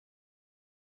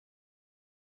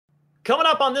Coming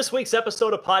up on this week's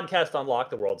episode of Podcast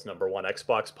Unlocked, the world's #1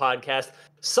 Xbox podcast,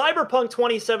 Cyberpunk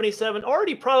 2077,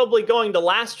 already probably going to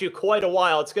last you quite a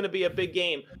while. It's going to be a big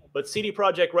game, but CD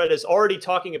Projekt Red is already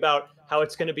talking about how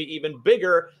it's going to be even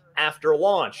bigger after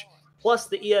launch. Plus,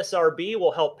 the ESRB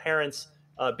will help parents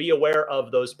be aware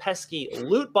of those pesky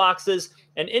loot boxes,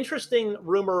 an interesting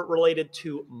rumor related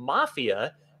to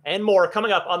Mafia, and more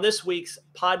coming up on this week's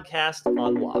Podcast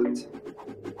Unlocked.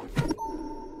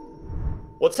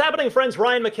 What's happening, friends?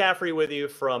 Ryan McCaffrey with you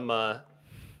from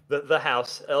the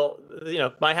house.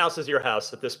 My house is your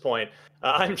house at this point.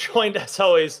 I'm joined, as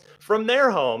always, from their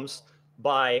homes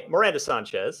by Miranda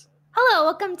Sanchez. Hello,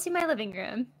 welcome to my living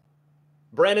room.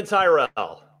 Brandon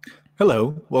Tyrell.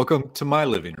 Hello, welcome to my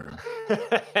living room.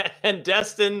 And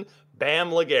Destin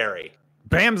Bam Legary.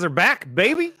 Bams are back,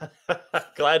 baby.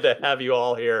 Glad to have you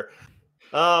all here.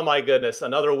 Oh, my goodness.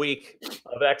 Another week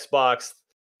of Xbox.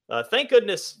 Thank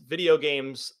goodness video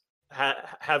games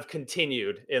have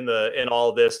continued in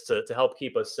all this to help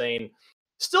keep us sane.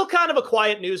 Still kind of a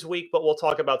quiet news week, but we'll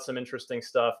talk about some interesting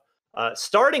stuff.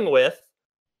 Starting with,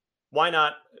 why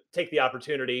not take the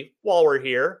opportunity while we're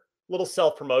here? Little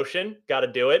self-promotion, got to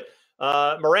do it.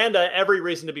 Miranda, every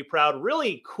reason to be proud.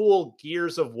 Really cool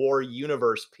Gears of War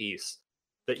universe piece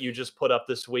that you just put up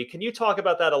this week. Can you talk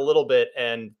about that a little bit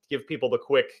and give people the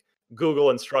quick Google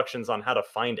instructions on how to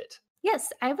find it?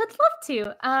 Yes, I would love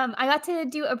to. I got to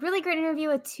do a really great interview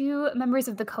with two members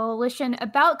of the Coalition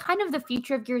about kind of the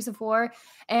future of Gears of War,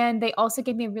 and they also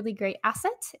gave me a really great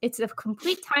asset. It's a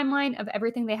complete timeline of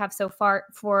everything they have so far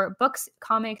for books,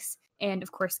 comics, and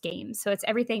of course games. So it's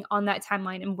everything on that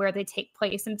timeline and where they take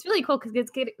place. And it's really cool because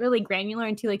it's get really granular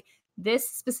into like this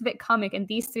specific comic and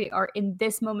these three are in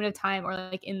this moment of time or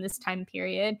like in this time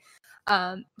period.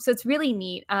 So it's really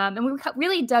neat. And we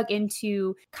really dug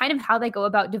into kind of how they go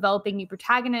about developing new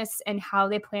protagonists and how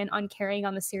they plan on carrying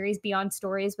on the series beyond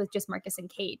stories with just Marcus and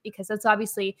Kate, because that's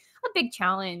obviously a big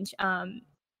challenge.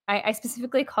 I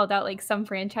specifically called out like some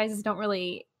franchises don't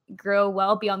really grow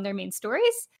well beyond their main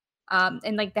stories.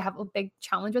 And like they have a big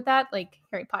challenge with that, like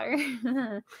Harry Potter,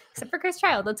 except for Cursed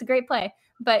Child. That's a great play.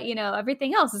 But,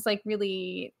 everything else is like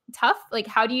really tough. Like,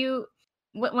 how do you,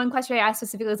 one question I asked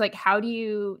specifically was like, how do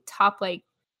you top like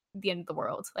the end of the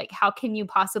world? Like, how can you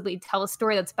possibly tell a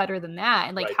story that's better than that?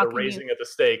 And like, right, how the can raising of the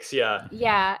stakes? Yeah.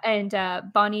 Yeah. And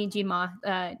Bonnie Jima,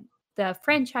 the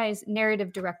franchise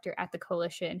narrative director at the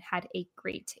Coalition, had a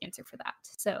great answer for that.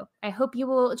 So I hope you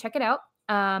will check it out.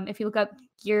 If you look up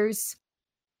Gears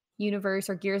universe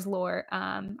or Gears lore,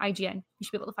 IGN, you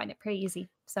should be able to find it pretty easy.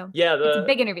 So yeah, it's a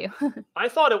big interview. I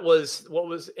thought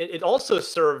it also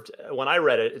served, when I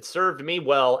read it, it served me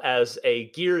well as a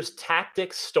Gears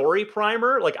Tactics story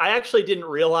primer. Like, I actually didn't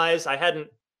realize, I hadn't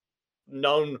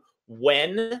known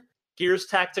when Gears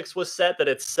Tactics was set, that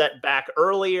it's set back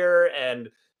earlier and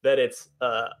that it's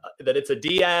a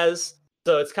Diaz.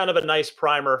 So it's kind of a nice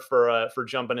primer for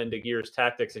jumping into Gears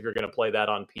Tactics if you're going to play that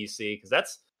on PC, because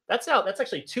that's out. That's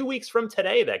actually 2 weeks from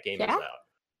today that game is out.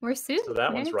 We're soon. So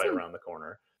that one's right around the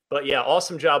corner. But yeah,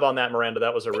 awesome job on that, Miranda.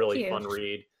 That was a really fun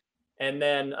read. And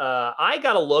then I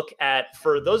got a look at,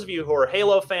 for those of you who are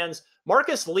Halo fans,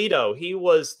 Marcus Lito. He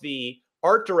was the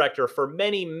art director for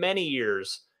many, many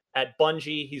years at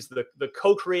Bungie. He's the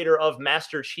co-creator of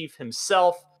Master Chief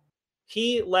himself.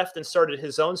 He left and started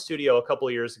his own studio a couple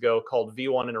of years ago called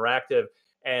V1 Interactive.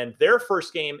 And their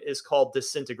first game is called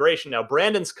Disintegration. Now,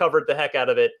 Brandon's covered the heck out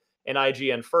of it in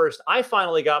IGN first. I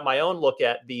finally got my own look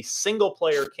at the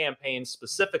single-player campaign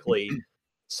specifically.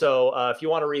 So if you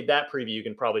want to read that preview, you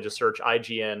can probably just search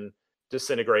IGN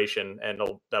Disintegration, and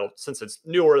that'll since it's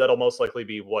newer, that'll most likely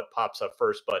be what pops up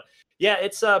first. But yeah,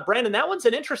 it's Brandon. That one's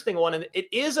an interesting one, and it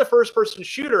is a first-person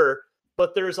shooter,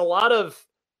 but there's a lot of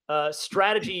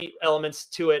strategy elements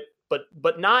to it.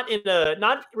 But not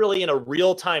really in a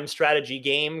real-time strategy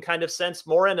game kind of sense,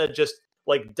 more in a just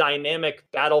like dynamic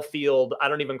battlefield. I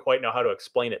don't even quite know how to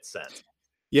explain it sense.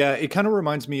 Yeah, it kind of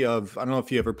reminds me of, I don't know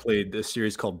if you ever played this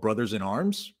series called Brothers in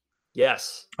Arms.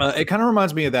 Yes. It kind of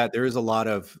reminds me of that. There is a lot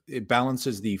of, it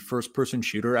balances the first-person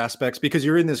shooter aspects because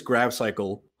you're in this grav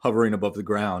cycle hovering above the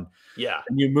ground. Yeah.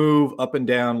 And you move up and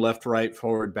down, left, right,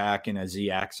 forward, back in a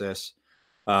Z-axis.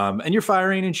 And you're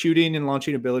firing and shooting and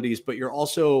launching abilities, but you're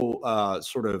also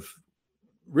sort of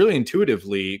really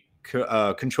intuitively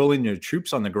controlling your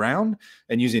troops on the ground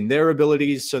and using their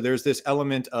abilities. So there's this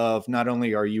element of not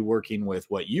only are you working with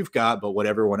what you've got, but what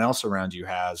everyone else around you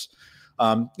has.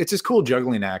 It's this cool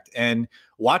juggling act, and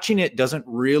watching it doesn't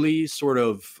really sort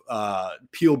of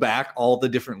peel back all the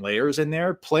different layers in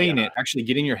there. Playing it, actually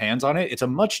getting your hands on it, it's a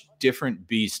much different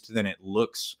beast than it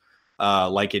looks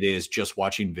like it is just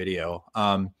watching video.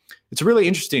 It's really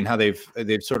interesting how they've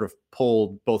sort of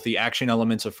pulled both the action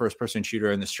elements of first person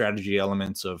shooter and the strategy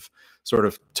elements of sort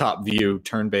of top view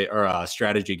turn-based or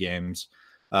strategy games.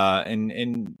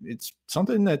 And it's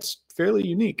something that's fairly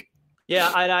unique.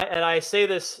 Yeah, and I say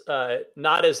this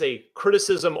not as a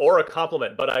criticism or a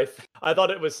compliment, but I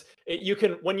thought you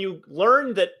can, when you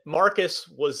learn that Marcus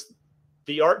was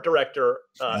the art director,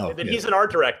 he's an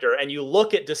art director, and you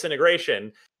look at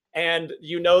Disintegration, and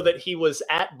you know that he was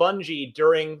at Bungie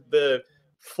during the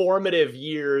formative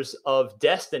years of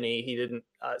Destiny. He didn't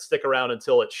stick around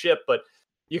until it shipped, but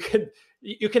you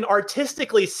can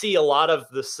artistically see a lot of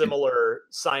the similar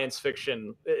science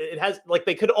fiction. It has, like,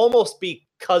 they could almost be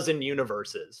cousin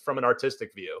universes from an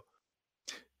artistic view.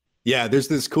 Yeah, there's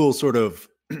this cool sort of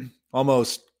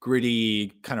almost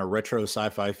gritty kind of retro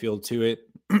sci-fi feel to it,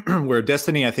 where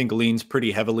Destiny, I think, leans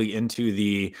pretty heavily into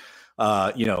the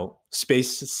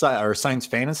space or science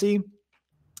fantasy.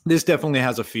 This definitely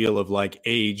has a feel of like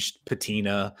aged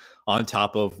patina on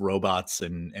top of robots,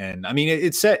 and I mean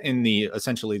it's set in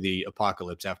essentially the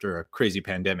apocalypse after a crazy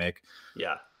pandemic.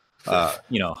 Yeah,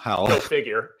 how go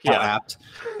figure. How apt.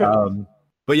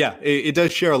 But yeah, it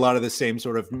does share a lot of the same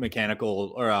sort of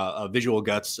mechanical or visual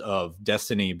guts of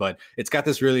Destiny, but it's got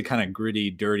this really kind of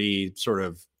gritty, dirty sort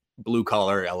of blue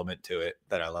collar element to it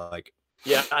that I like.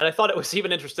 Yeah, and I thought it was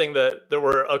even interesting that there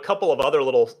were a couple of other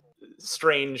little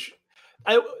strange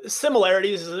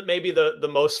similarities isn't maybe the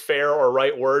most fair or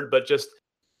right word, but just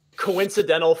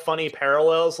coincidental funny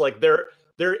parallels. Like there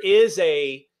is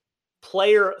a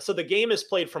player, so the game is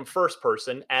played from first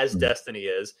person as Destiny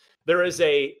is. There is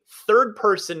a third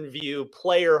person view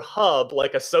player hub,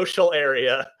 like a social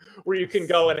area where you can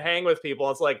go and hang with people.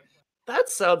 It's like, that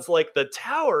sounds like the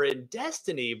tower in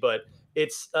Destiny, but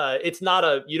it's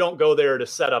not you don't go there to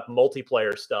set up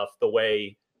multiplayer stuff the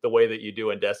way that you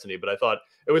do in Destiny. But I thought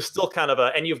it was still kind of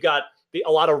and you've got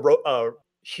a lot of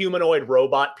humanoid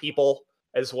robot people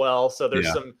as well. So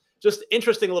there's some just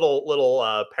interesting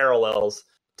little parallels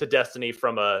to Destiny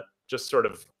from a just sort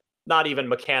of not even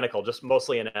mechanical, just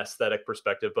mostly an aesthetic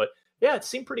perspective. But yeah, it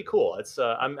seemed pretty cool. It's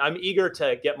I'm eager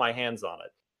to get my hands on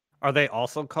it. Are they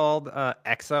also called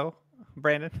Exo,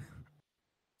 Brandon?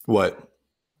 What?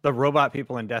 The robot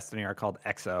people in Destiny are called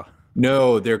Exo.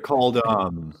 No, they're called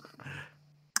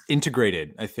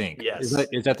integrated, I think. Yes.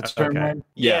 Is that the term? Okay.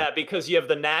 Yeah, because you have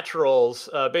the naturals.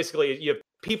 Basically, you have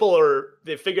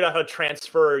they figured out how to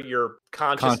transfer your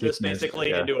consciousness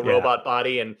basically into a robot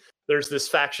body, and there's this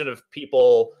faction of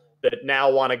people that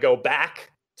now want to go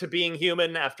back to being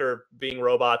human after being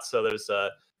robots. So there's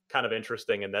kind of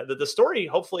interesting, and the story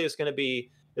hopefully is going to be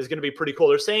pretty cool.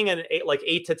 They're saying an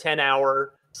 8 to 10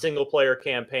 hour single player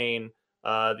campaign.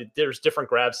 There's different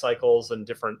grab cycles and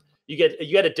you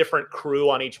get a different crew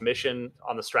on each mission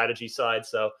on the strategy side.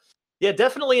 So yeah,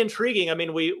 definitely intriguing. I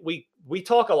mean, we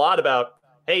talk a lot about,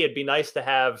 hey, it'd be nice to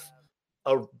have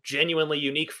a genuinely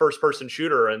unique first person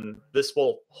shooter, and this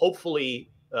will hopefully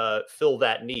fill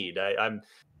that need.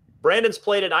 Brandon's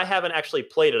played it. I haven't actually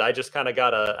played it. I just kind of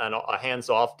got a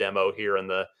hands-off demo here in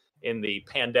the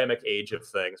pandemic age of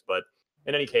things. But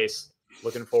in any case,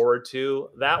 looking forward to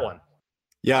that one.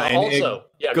 Yeah, and also,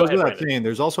 goes without saying,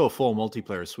 there's also a full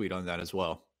multiplayer suite on that as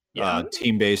well. Yeah,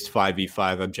 team-based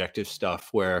 5v5 objective stuff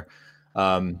where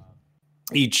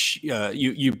each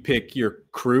you pick your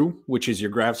crew, which is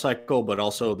your grab cycle, but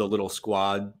also the little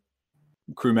squad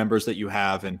crew members that you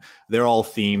have, and they're all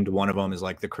themed. One of them is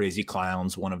like the crazy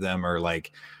clowns. One of them are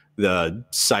like the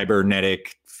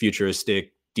cybernetic,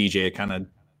 futuristic DJ kind of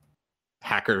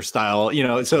hacker style,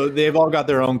 so they've all got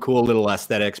their own cool little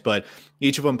aesthetics, but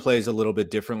each of them plays a little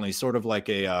bit differently, sort of like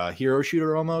a hero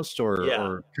shooter almost, or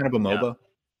kind of a MOBA.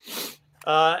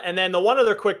 And then the one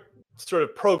other quick sort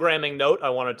of programming note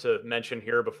I wanted to mention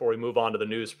here before we move on to the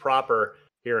news proper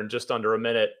here in just under a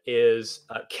minute is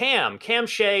Cam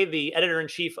Shea, the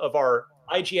editor-in-chief of our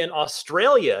IGN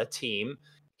Australia team.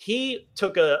 He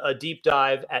took a deep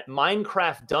dive at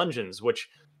Minecraft Dungeons, which,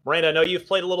 Miranda, I know you've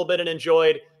played a little bit and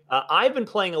enjoyed. I've been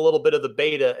playing a little bit of the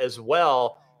beta as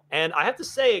well. And I have to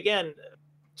say, again,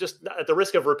 just at the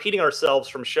risk of repeating ourselves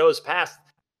from shows past,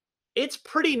 it's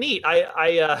pretty neat.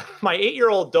 My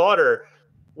 8-year-old daughter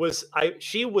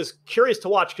she was curious to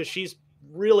watch because she's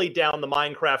really down the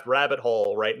Minecraft rabbit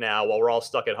hole right now while we're all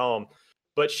stuck at home.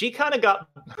 But she kind of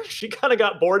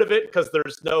got bored of it because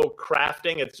there's no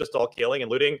crafting. It's just all killing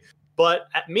and looting. But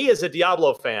me as a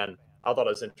Diablo fan, I thought it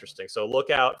was interesting. So look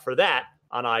out for that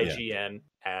on IGN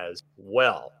as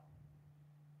well.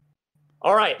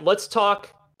 All right, let's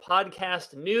talk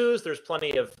podcast news. There's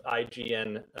plenty of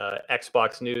IGN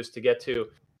Xbox news to get to.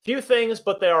 Few things,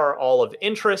 but they are all of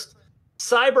interest.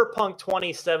 Cyberpunk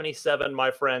 2077, my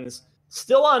friends,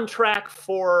 still on track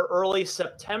for early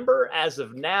September as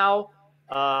of now.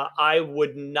 I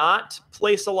would not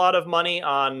place a lot of money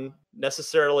on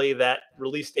necessarily that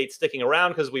release date sticking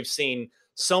around, because we've seen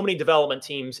so many development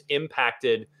teams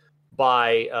impacted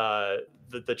by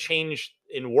the change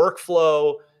in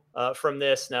workflow from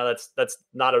this. Now, that's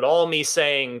not at all me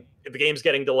saying the game's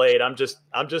getting delayed. I'm just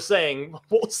saying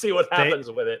we'll see what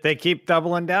happens with it. They keep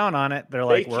doubling down on it. They're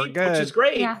like, we're good, which is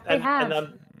great. Yeah, they have.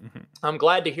 And I'm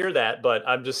glad to hear that, but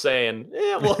I'm just saying,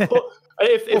 well,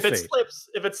 if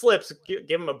it slips, give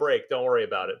them a break. Don't worry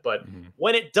about it. But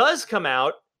when it does come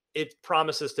out, it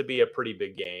promises to be a pretty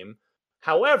big game.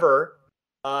 However,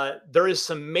 there is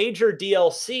some major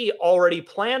DLC already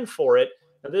planned for it.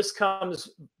 Now, this comes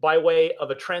by way of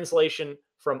a translation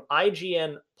from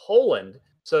IGN Poland.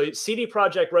 So CD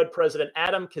Projekt Red president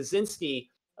Adam Kaczynski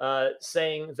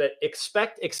saying that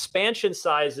expect expansion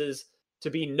sizes to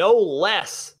be no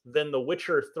less than The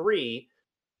Witcher 3.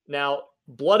 Now,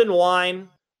 Blood and Wine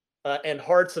and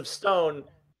Hearts of Stone,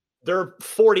 they're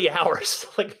 40 hours.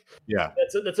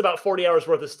 That's about 40 hours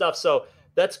worth of stuff. So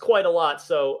that's quite a lot.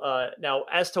 So now,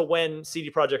 as to when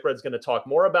CD Projekt Red's going to talk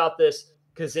more about this,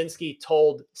 Kaczynski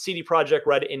told CD Projekt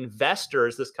Red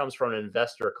investors, this comes from an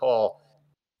investor call,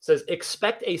 says,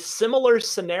 expect a similar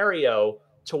scenario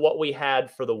to what we had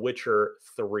for The Witcher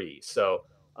 3. So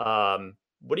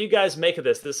what do you guys make of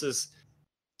this?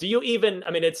 Do you even,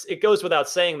 I mean, it goes without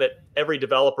saying that every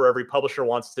developer, every publisher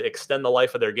wants to extend the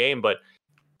life of their game, but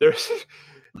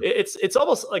it's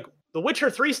almost like The Witcher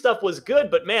 3 stuff was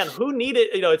good, but man, who needed,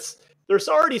 there's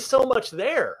already so much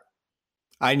there.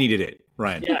 I needed it,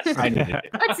 Ryan. Yes. I needed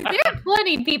it. There are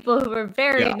plenty of people who were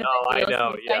very into the I DLC.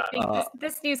 know, yeah. I think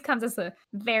this news comes as a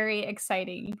very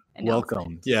exciting announcement.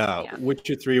 Welcome. Yeah,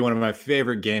 Witcher 3, one of my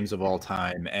favorite games of all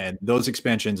time. And those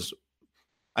expansions,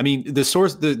 I mean,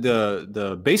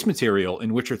 the base material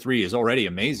in Witcher 3 is already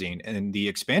amazing. And the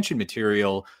expansion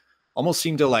material almost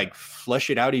seemed to like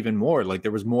flesh it out even more. Like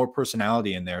there was more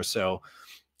personality in there. So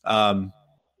I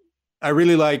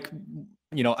really like,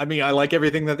 I like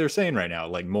everything that they're saying right now.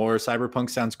 Like more Cyberpunk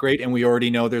sounds great. And we already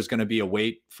know there's going to be a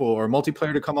wait for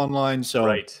multiplayer to come online.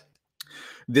 So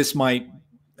this might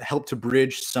help to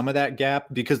bridge some of that gap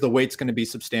because the wait's going to be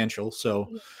substantial. So,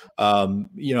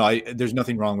 there's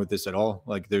nothing wrong with this at all.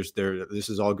 Like this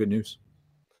is all good news.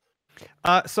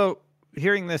 So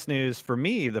hearing this news, for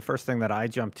me, the first thing that I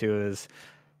jump to is,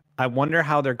 I wonder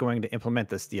how they're going to implement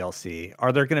this DLC.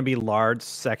 Are there going to be large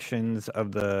sections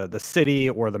of the city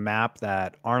or the map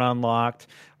that aren't unlocked?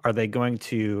 Are they going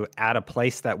to add a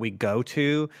place that we go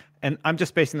to? And I'm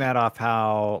just basing that off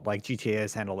how like GTA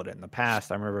has handled it in the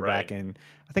past. I remember back in,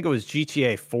 I think it was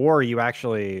GTA 4, you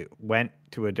actually went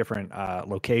to a different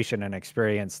location and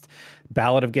experienced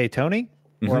Ballad of Gay Tony.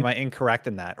 Or am I incorrect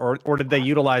in that? Or did they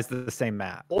utilize the same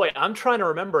map? Boy, I'm trying to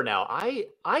remember now.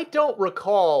 I don't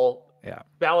recall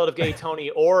Ballad of Gay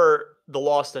Tony or The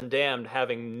Lost and Damned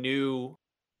having new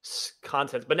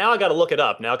content. But now I got to look it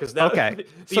up now because now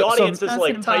the audience is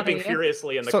like typing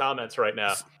furiously in the comments right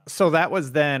now. So that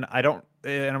was then, and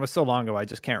it was so long ago, I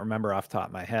just can't remember off the top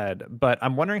of my head. But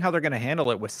I'm wondering how they're going to handle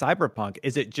it with Cyberpunk.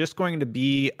 Is it just going to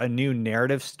be a new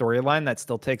narrative storyline that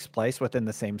still takes place within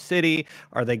the same city?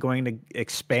 Are they going to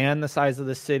expand the size of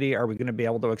the city? Are we going to be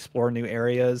able to explore new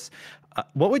areas?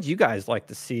 What would you guys like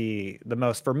to see the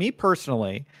most? For me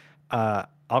personally,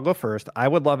 I'll go first. I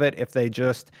would love it if they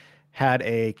just had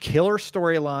a killer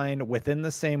storyline within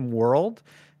the same world.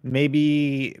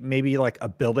 Maybe like a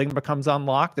building becomes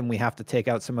unlocked and we have to take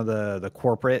out some of the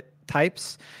corporate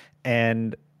types,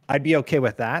 and I'd be okay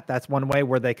with that. That's one way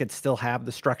where they could still have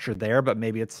the structure there, but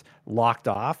maybe it's locked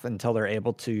off until they're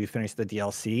able to finish the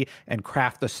DLC and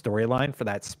craft the storyline for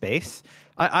that space.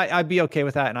 I'd be okay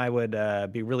with that, and I would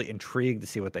be really intrigued to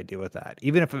see what they do with that,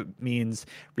 even if it means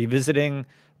revisiting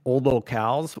old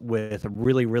locales with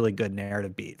really, really good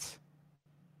narrative beats.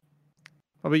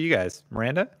 What about you guys?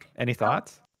 Miranda, any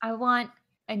thoughts? I want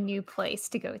a new place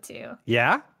to go to.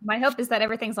 Yeah? My hope is that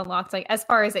everything's unlocked like as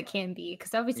far as it can be,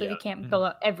 because obviously they can't fill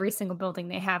up every single building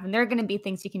they have, and there are going to be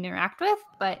things you can interact with,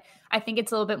 but I think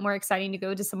it's a little bit more exciting to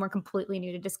go to somewhere completely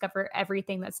new to discover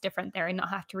everything that's different there and not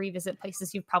have to revisit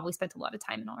places you've probably spent a lot of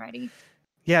time in already.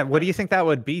 Yeah, what do you think that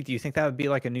would be? Do you think that would be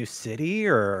like a new city,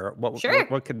 or what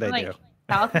could they do?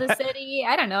 South of the city.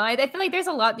 I don't know. I feel like there's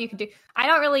a lot that you could do. I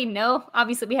don't really know.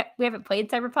 Obviously, we haven't played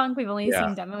Cyberpunk. We've only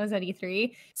seen demos at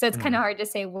E3. So it's kind of hard to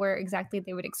say where exactly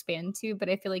they would expand to. But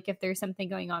I feel like if there's something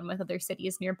going on with other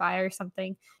cities nearby or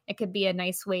something, it could be a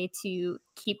nice way to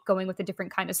keep going with a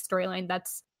different kind of storyline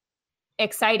that's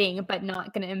exciting, but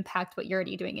not going to impact what you're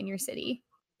already doing in your city.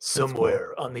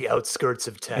 somewhere on the outskirts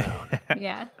of town.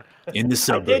 Yeah. In the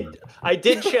suburbs. I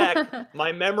did check.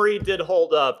 My memory did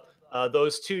hold up.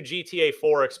 Those two GTA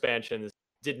 4 expansions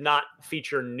did not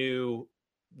feature new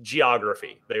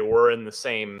geography. They were in the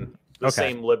same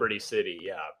Liberty City.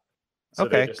 Yeah. So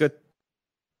okay,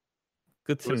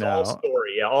 good to know. All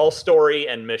story, all story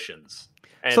and missions,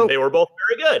 and they were both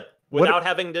very good without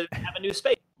having to have a new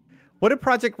space. What did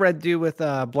Project Red do with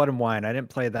Blood and Wine? I didn't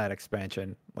play that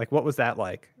expansion. Like, what was that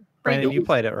like? Brandon, you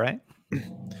played it, right?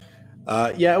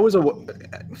 Yeah, it was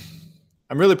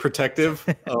I'm really protective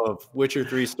of Witcher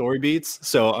 3 story beats,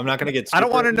 so I'm not going to get. I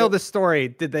don't want to know the story.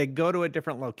 Did they go to a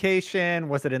different location?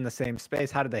 Was it in the same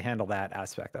space? How did they handle that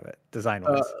aspect of it,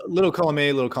 design-wise? Little column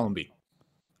A, little column B.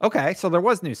 Okay, so there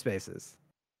was new spaces.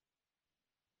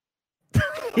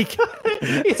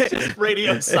 It's just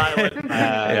radio silent.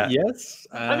 Yes.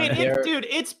 I mean, dude,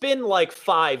 it's been like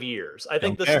 5 years. I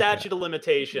think the statute of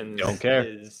limitations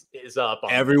is up.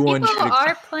 Everyone people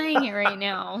are playing it right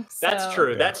now. So. That's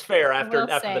true. That's fair. After the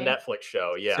Netflix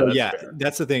show,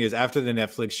 that's the thing is after the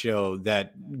Netflix show,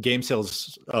 that game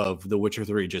sales of The Witcher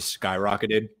 3 just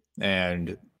skyrocketed,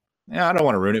 and I don't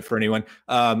want to ruin it for anyone.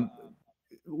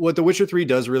 What The Witcher 3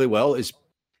 does really well is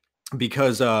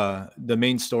because the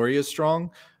main story is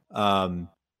strong.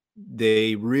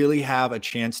 They really have a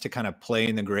chance to kind of play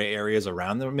in the gray areas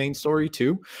around the main story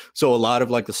too. So a lot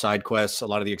of like the side quests, a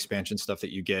lot of the expansion stuff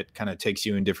that you get kind of takes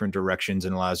you in different directions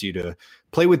and allows you to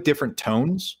play with different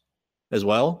tones as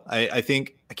well. I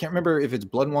think, I can't remember if it's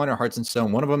Blood and Wine or Hearts and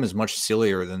Stone. One of them is much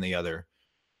sillier than the other.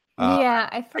 Yeah,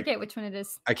 I forget which one it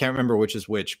is. I can't remember which is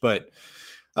which, but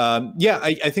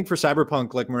I think for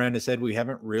Cyberpunk, like Miranda said, we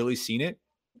haven't really seen it.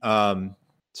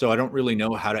 So I don't really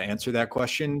know how to answer that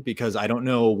question because I don't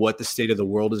know what the state of the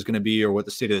world is going to be or what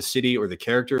the state of the city or the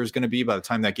character is going to be by the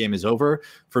time that game is over.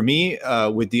 For me,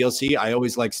 with DLC, I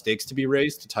always like stakes to be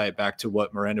raised to tie it back to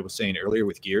what Miranda was saying earlier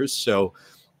with Gears. So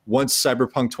once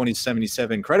Cyberpunk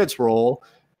 2077 credits roll,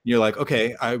 you're like,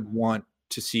 okay, I want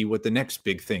to see what the next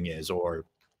big thing is, or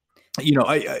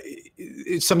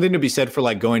it's something to be said for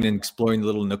like going and exploring the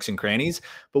little nooks and crannies,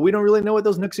 but we don't really know what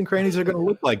those nooks and crannies are going to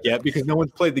look like yet because no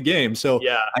one's played the game. So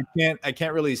I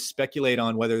can't really speculate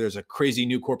on whether there's a crazy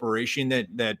new corporation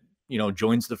that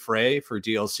joins the fray for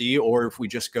DLC, or if we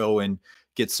just go and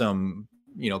get some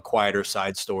quieter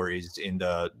side stories in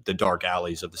the dark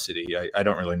alleys of the city. I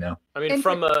don't really know. I mean,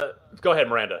 go ahead,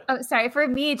 Miranda. Oh, sorry. For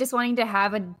me, just wanting to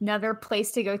have another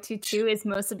place to go to too is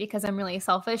mostly because I'm really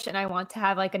selfish and I want to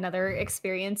have like another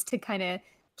experience to kind of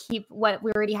keep what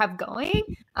we already have going.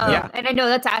 And I know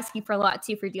that's asking for a lot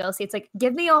too for DLC. It's like,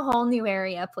 give me a whole new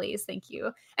area, please. Thank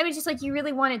you. I mean, just like you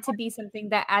really want it to be something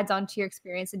that adds on to your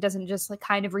experience. It doesn't just like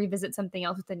kind of revisit something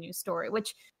else with a new story,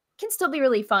 which can still be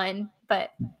really fun,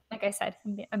 but like I said,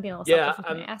 I'm being a little selfish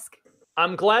when I ask.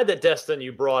 I'm glad that Destin,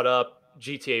 you brought up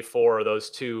GTA 4,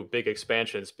 those two big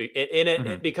expansions in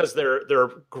it because they're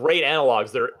great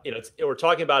analogs. We're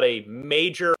talking about a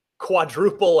major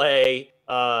quadruple A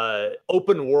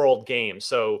open world game,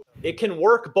 so it can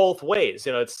work both ways.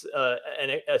 It's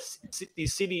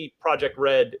these CD Projekt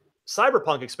Red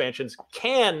Cyberpunk expansions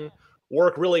can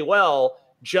work really well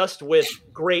just with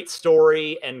great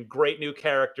story and great new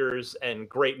characters and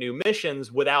great new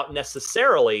missions without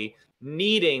necessarily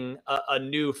needing a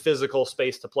new physical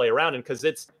space to play around in. Because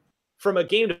it's, from a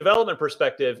game development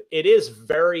perspective, it is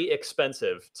very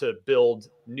expensive to build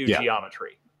new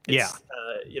geometry. I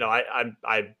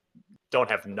don't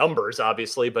have numbers,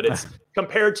 obviously, but it's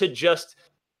compared to just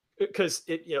because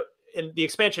in the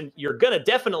expansion, you're going to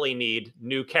definitely need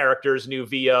new characters, new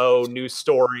VO, new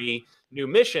story, new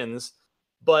missions.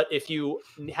 But if you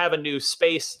have a new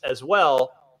space as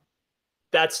well,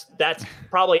 that's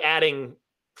probably adding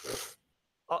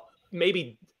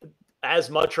maybe as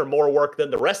much or more work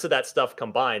than the rest of that stuff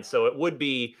combined. So it would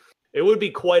be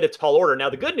quite a tall order.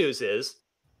 Now, the good news is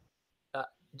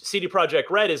CD Projekt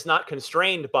Red is not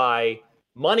constrained by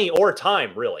money or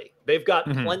time, really. They've got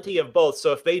plenty of both.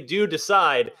 So if they do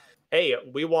decide, hey,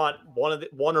 we want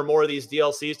one or more of these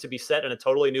DLCs to be set in a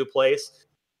totally new place,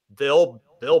 they'll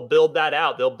build that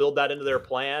out. They'll build that into their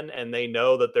plan, and they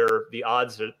know that the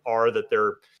odds are that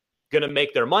they're going to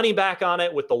make their money back on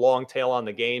it with the long tail on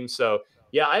the game. So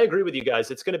yeah, I agree with you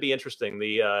guys. It's going to be interesting.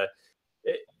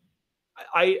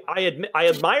 I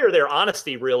admire their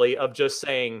honesty, really, of just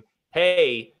saying,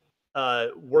 hey,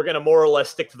 we're going to more or less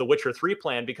stick to the Witcher 3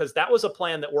 plan, because that was a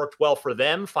plan that worked well for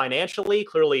them financially,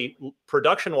 clearly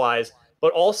production wise,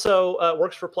 but also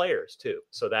works for players too.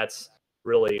 So that's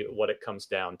really what it comes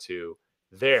down to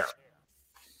there.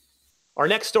 Our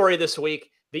next story this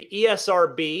week, the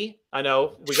ESRB. I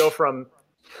know we go from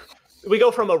we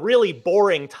go from a really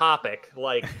boring topic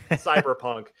like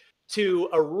Cyberpunk to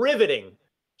a riveting,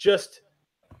 just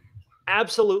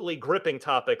absolutely gripping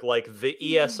topic like the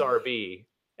ESRB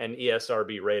and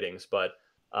ESRB ratings. But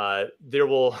there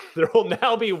will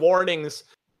now be warnings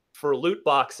for loot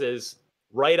boxes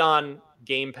right on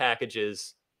game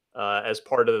packages as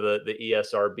part of the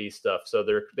ESRB stuff. So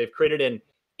they've created an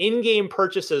in-game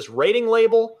purchases rating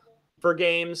label for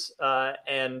games,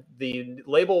 and the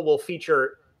label will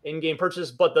feature in-game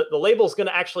purchases, but the label is going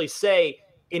to actually say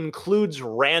includes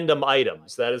random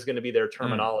items. That is going to be their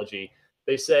terminology.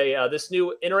 They say this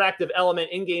new interactive element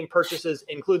in-game purchases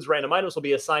includes random items will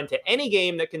be assigned to any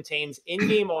game that contains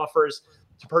in-game offers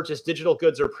to purchase digital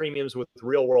goods or premiums with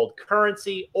real-world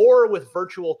currency or with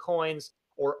virtual coins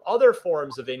or other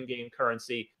forms of in-game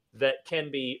currency that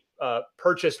can be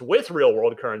purchased with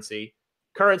real-world currency,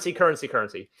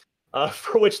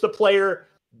 for which the player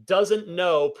doesn't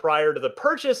know prior to the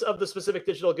purchase of the specific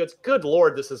digital goods. Good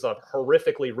Lord, this is a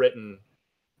horrifically written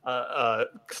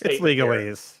it's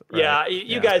legalese. Right? Yeah,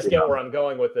 you guys get where I'm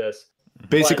going with this.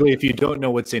 Basically, if you don't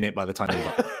know what's in it by the time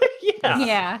you buy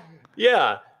it.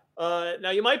 Yeah. Now,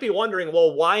 you might be wondering,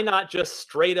 well, why not just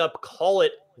straight up call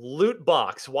it loot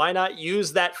box? Why not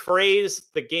use that phrase?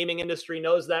 The gaming industry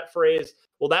knows that phrase.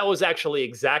 Well, that was actually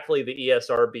exactly the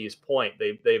ESRB's point.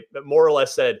 They more or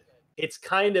less said, it's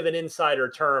kind of an insider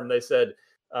term. They said,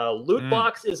 loot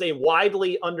box is a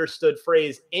widely understood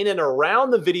phrase in and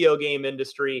around the video game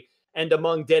industry and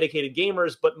among dedicated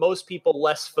gamers, but most people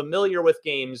less familiar with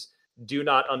games do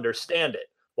not understand it.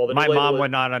 Well, my mom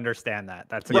would not understand that.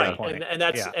 That's a good point. And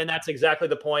that's exactly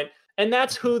the point. And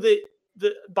that's who the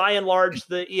by and large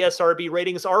the ESRB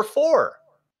ratings are for.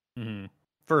 Mm-hmm.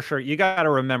 For sure. You got to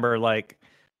remember, like,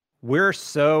 we're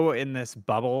so in this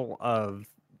bubble of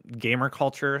gamer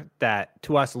culture that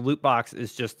to us loot box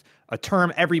is just a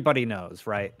term everybody knows,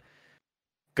 right?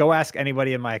 Go ask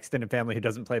anybody in my extended family who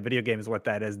doesn't play video games what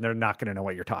that is, and they're not going to know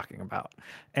what you're talking about.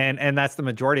 And that's the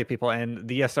majority of people. And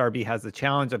the ESRB has the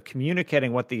challenge of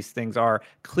communicating what these things are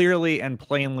clearly and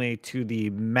plainly to the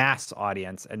mass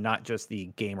audience and not just the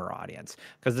gamer audience,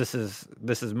 because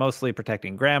this is mostly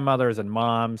protecting grandmothers and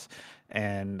moms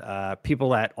and people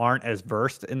that aren't as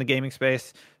versed in the gaming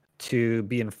space to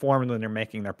be informed when they're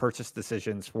making their purchase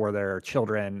decisions for their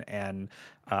children and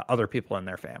other people in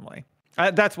their family.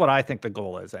 That's what I think the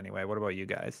goal is anyway. What about you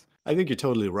guys? I think you're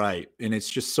totally right. And it's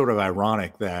just sort of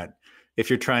ironic that if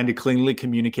you're trying to cleanly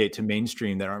communicate to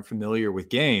mainstream that aren't familiar with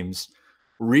games,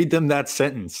 read them that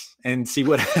sentence and see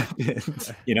what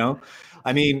happens. You know,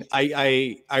 I mean,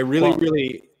 I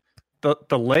really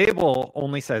the label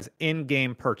only says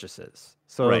in-game purchases.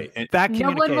 So that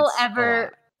no one will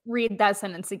ever read that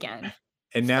sentence again.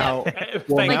 And now,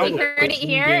 now you heard it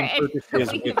here.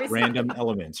 With random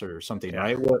elements or something,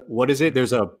 right? What is it?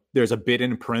 There's a bit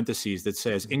in parentheses that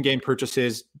says in-game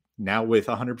purchases now with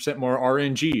 100% more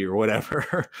RNG or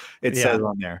whatever it says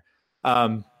on there.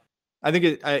 I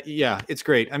think it's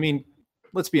great. I mean,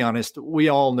 let's be honest. We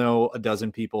all know a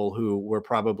dozen people who were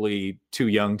probably too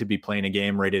young to be playing a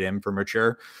game rated M for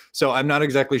mature. So I'm not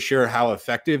exactly sure how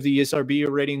effective the ESRB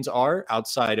ratings are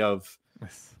outside of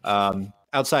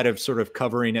sort of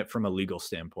covering it from a legal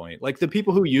standpoint. Like the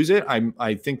people who use it,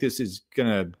 I think this is going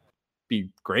to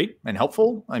be great and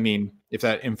helpful. I mean, if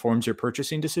that informs your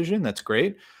purchasing decision, that's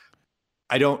great.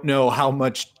 I don't know how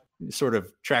much sort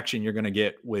of traction you're going to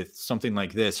get with something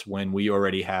like this when we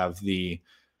already have the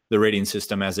rating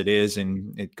system as it is,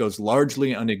 and it goes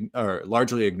largely ignored.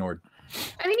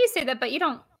 I mean, you say that, but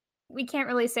we can't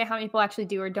really say how many people actually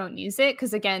do or don't use it,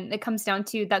 because again, it comes down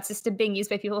to that system being used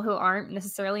by people who aren't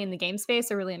necessarily in the game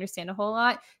space or really understand a whole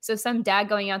lot. So some dad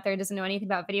going out there doesn't know anything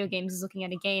about video games is looking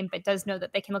at a game, but does know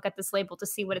that they can look at this label to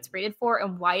see what it's rated for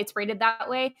and why it's rated that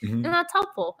way. And that's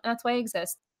helpful. And that's why it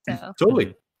exists. So.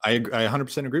 Totally. I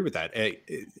 100% agree with that.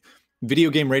 Video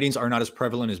game ratings are not as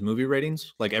prevalent as movie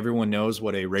ratings. Like everyone knows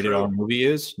what a rated R movie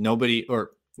is.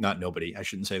 I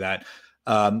shouldn't say that.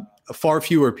 Far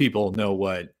fewer people know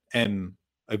what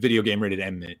a video game rated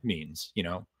M means, you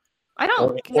know? I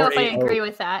don't know if I agree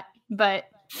with that, but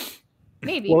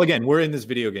maybe. Well, again, we're in this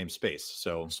video game space,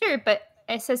 so. Sure, but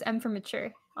it says M for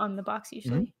mature on the box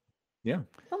usually. Yeah.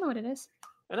 I don't know what it is.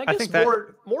 And I guess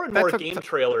more and more game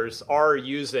trailers are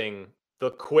using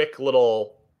the quick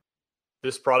little,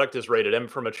 this product is rated M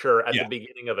for mature at the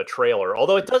beginning of a trailer.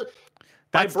 Although it does.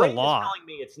 That's my brain the law. is telling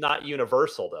me it's not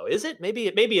universal, though. Is it? Maybe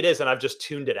it is, and I've just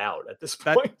tuned it out at this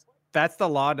point. That's the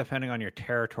law depending on your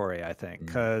territory, I think,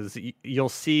 because you'll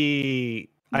see.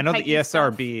 I know Peggy the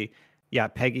ESRB. Stuff. Yeah,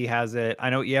 Peggy has it. I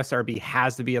know ESRB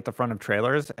has to be at the front of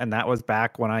trailers, and that was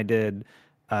back when I did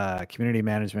community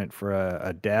management for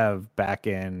a dev back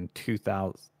in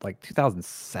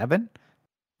 2007,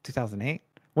 2008.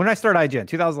 When I started IGN,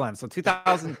 2011. So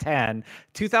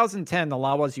 2010, the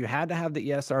law was you had to have the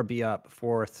ESRB up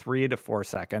for 3 to 4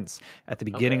 seconds at the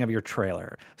beginning of your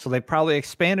trailer. So they probably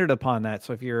expanded upon that.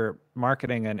 So if you're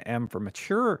marketing an M for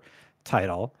mature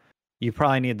title, you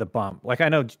probably need the bump. Like I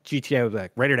know GTA was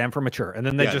like rated M for mature, and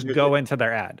then they just go into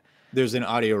their ad. There's an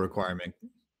audio requirement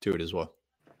to it as well.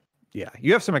 Yeah,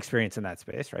 you have some experience in that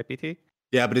space, right, BT?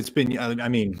 Yeah, but it's been, I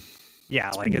mean...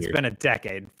 Yeah, it's been a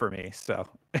decade for me, so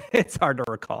it's hard to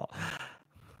recall.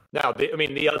 Now,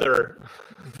 the other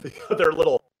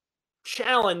little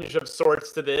challenge of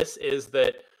sorts to this is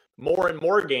that more and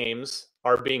more games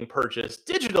are being purchased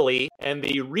digitally, and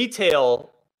the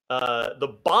retail,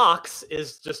 the box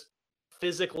is just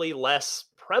physically less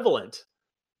prevalent.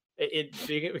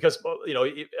 Because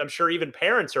I'm sure even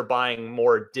parents are buying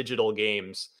more digital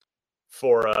games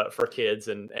for kids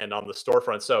and on the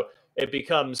storefront. So it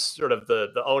becomes sort of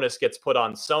the onus gets put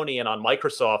on Sony and on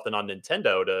Microsoft and on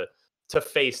Nintendo to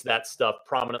face that stuff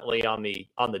prominently on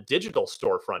the digital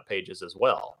storefront pages as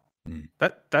well.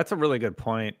 That's a really good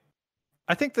point.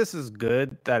 I think this is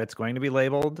good that it's going to be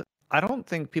labeled. I don't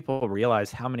think people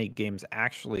realize how many games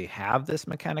actually have this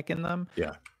mechanic in them.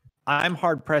 Yeah. I'm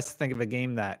hard pressed to think of a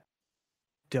game that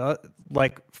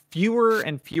fewer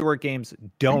and fewer games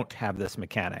don't have this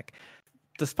mechanic.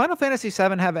 Does Final Fantasy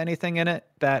VII have anything in it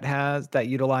that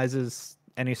utilizes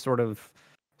any sort of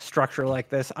structure like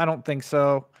this? I don't think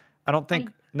so. I don't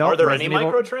think. No. Are there any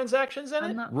microtransactions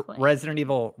in it? Resident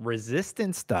Evil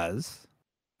Resistance does,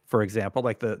 for example,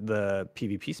 like the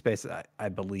PvP space. I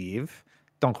believe.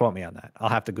 Don't quote me on that. I'll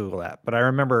have to Google that. But I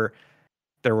remember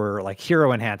there were like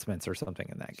hero enhancements or something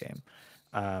in that game.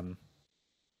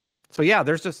 So yeah,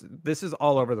 this is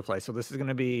all over the place. So this is going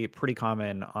to be pretty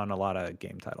common on a lot of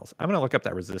game titles. I'm going to look up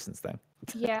that Resistance thing.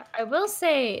 Yeah, I will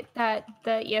say that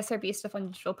the ESRB stuff on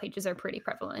digital pages are pretty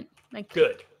prevalent. Like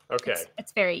good. Okay.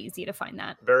 It's very easy to find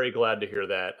that. Very glad to hear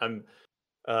that.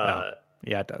 Yeah,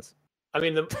 it does. I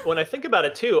mean, when I think about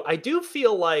it too, I do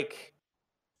feel like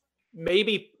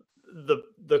maybe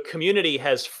the community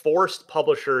has forced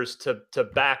publishers to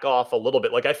back off a little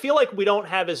bit. Like I feel like we don't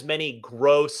have as many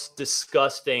gross,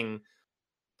 disgusting,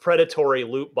 predatory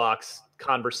loot box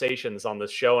conversations on this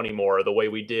show anymore the way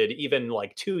we did even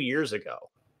like 2 years ago.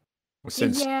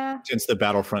 Since the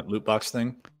Battlefront loot box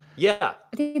thing? Yeah.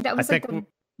 I think that was the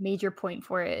major point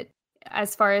for it,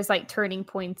 as far as like turning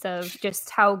points of just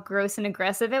how gross and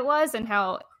aggressive it was, and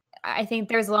how I think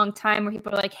there's a long time where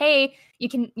people are like, hey, you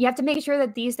have to make sure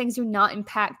that these things do not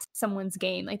impact someone's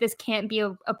game. Like this can't be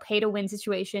a pay to win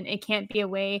situation. It can't be a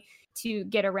way to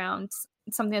get around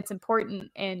something that's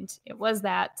important. And it was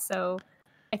that. So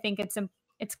I think it's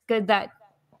good that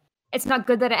it's not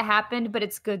good that it happened, but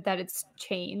it's good that it's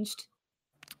changed.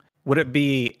 Would it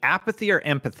be apathy or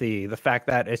empathy? The fact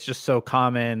that it's just so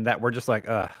common that we're just like,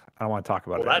 I don't want to talk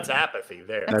about it. Well, that's apathy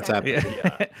there. That's apathy.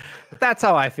 Yeah. That's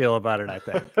how I feel about it, I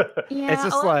think. Yeah, it's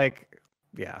just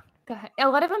yeah. Go ahead. A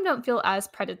lot of them don't feel as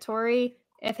predatory.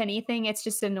 If anything, it's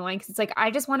just annoying because it's like, I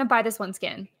just want to buy this one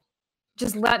skin.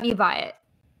 Just let me buy it,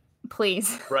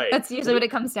 please. Right. That's usually what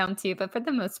it comes down to. But for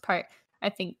the most part, I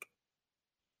think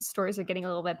stores are getting a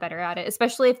little bit better at it,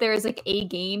 especially if there is like a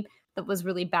game that was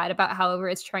really bad about however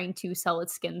it's trying to sell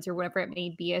its skins or whatever it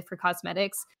may be for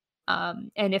cosmetics.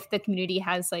 And if the community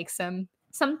has like some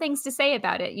things to say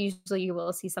about it, usually you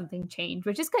will see something change,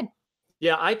 which is good.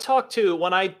 Yeah, I talked to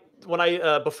when I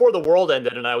before the world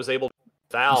ended and I was able to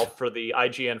Valve for the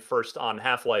IGN First on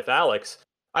Half-Life Alyx.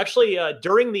 Actually,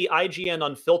 during the IGN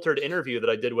Unfiltered interview that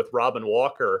I did with Robin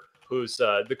Walker, who's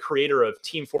the creator of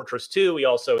Team Fortress 2, he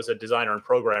also is a designer and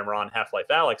programmer on Half-Life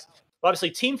Alyx.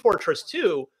 Obviously, Team Fortress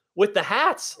 2 with the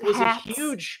hats was a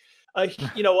huge,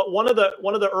 one of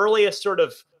the earliest sort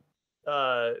of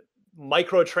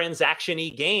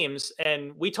microtransaction-y games,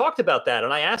 and we talked about that.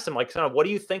 And I asked him, like, kind of, what do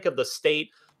you think of the state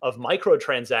of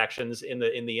microtransactions in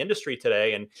the industry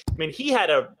today? And I mean, he had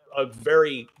a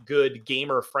very good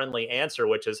gamer-friendly answer,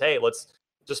 which is, hey, let's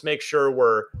just make sure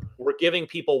we're giving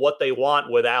people what they want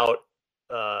without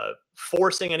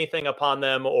forcing anything upon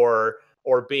them or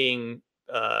being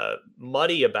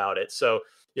muddy about it. So,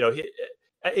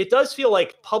 it does feel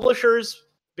like publishers,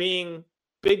 being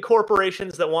big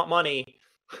corporations that want money,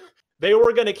 they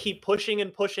were going to keep pushing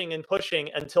and pushing and pushing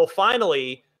until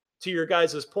finally, to your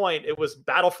guys' point, it was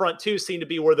Battlefront 2 seemed to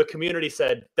be where the community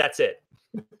said, that's it.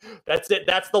 That's it.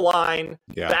 That's the line.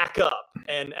 Yeah. Back up.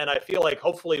 And I feel like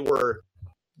hopefully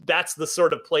that's the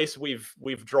sort of place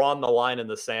we've drawn the line in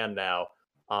the sand now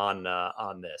on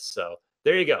this. So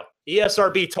there you go.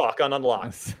 ESRB talk on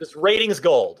Unlocked. This ratings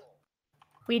gold.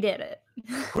 We did it.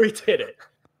 We did it.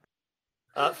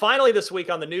 Finally, this week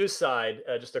on the news side,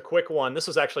 just a quick one. This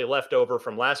was actually left over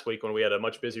from last week when we had a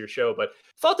much busier show, but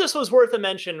thought this was worth a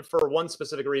mention for one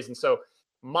specific reason. So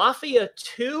Mafia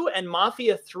 2 and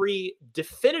Mafia 3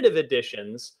 definitive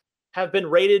editions have been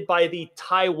rated by the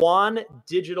Taiwan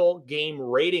Digital Game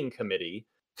Rating Committee.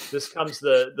 This comes,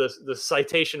 the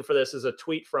citation for this is a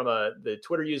tweet from the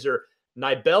Twitter user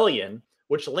Nibelian,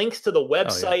 which links to the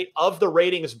website of the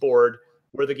ratings board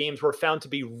where the games were found to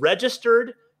be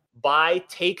registered by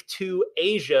Take-Two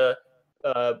Asia,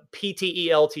 PTE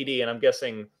Ltd. And I'm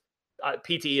guessing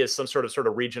PTE is some sort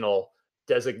of regional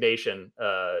designation.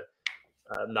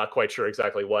 I'm not quite sure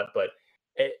exactly what, but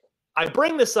I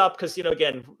bring this up because,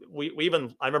 again, we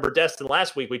even, I remember Destin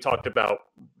last week, we talked about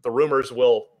the rumors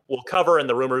we'll cover and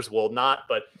the rumors will not,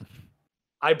 but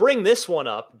I bring this one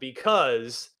up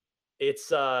because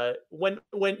it's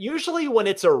usually when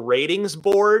it's a ratings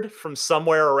board from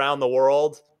somewhere around the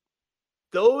world,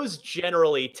 those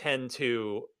generally tend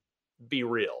to be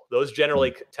real. Those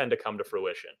generally tend to come to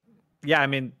fruition. Yeah, I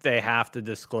mean, they have to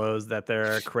disclose that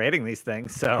they're creating these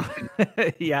things. So,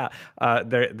 yeah,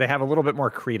 they have a little bit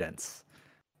more credence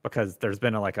because there's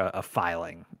been a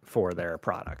filing for their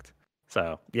product.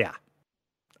 So, yeah,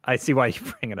 I see why you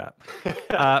bring it up.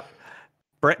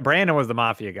 Brandon was the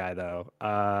Mafia guy, though.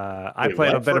 I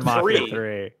played a bit of Mafia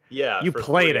 3. Yeah. You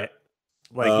played it.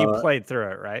 You played through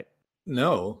it, right?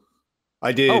 No.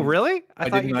 I did. Oh, really? I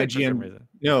did an IGN.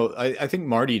 No, I think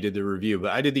Marty did the review,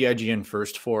 but I did the IGN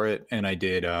first for it, and I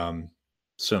did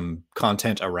some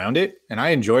content around it, and I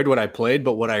enjoyed what I played.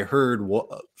 But what I heard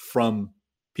from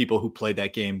people who played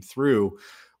that game through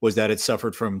was that it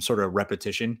suffered from sort of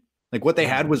repetition. Like what they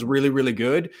had was really, really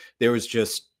good. There was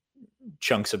just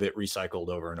chunks of it recycled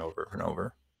over and over and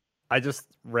over. I just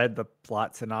read the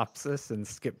plot synopsis and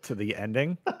skipped to the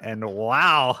ending, and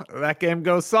wow, that game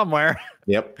goes somewhere.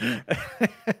 Yep.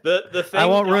 The thing, I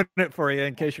won't ruin it for you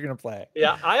in case you're gonna play it.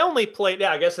 Yeah, I only played.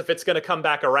 Yeah, I guess if it's gonna come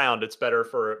back around, it's better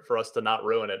for us to not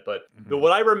ruin it. But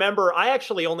what I remember, I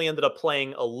actually only ended up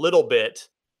playing a little bit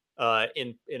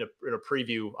in a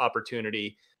preview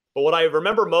opportunity. But what I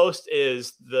remember most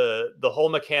is the whole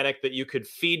mechanic that you could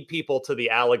feed people to the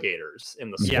alligators in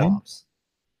the swamps.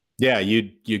 Yeah,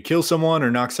 you'd kill someone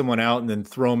or knock someone out and then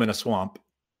throw them in a swamp,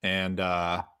 and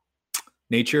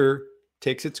nature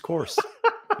takes its course.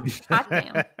 God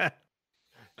damn.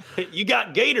 You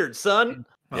got gatored, son.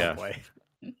 Yeah. Boy.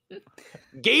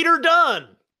 Gator done.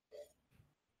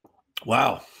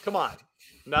 Wow. Come on.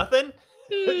 Nothing?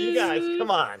 You guys,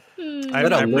 come on. Is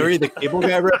that a Larry the Cable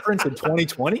Guy reference in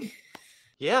 2020?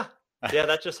 Yeah. Yeah,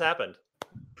 that just happened.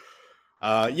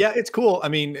 Yeah, it's cool. I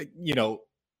mean,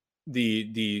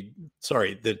 the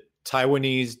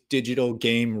Taiwanese Digital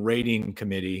Game Rating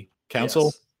Committee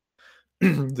Council,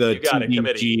 the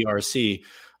TDGRC,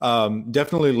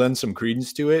 definitely lends some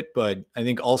credence to it. But I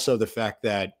think also the fact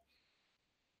that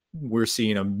we're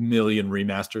seeing a million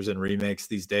remasters and remakes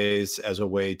these days as a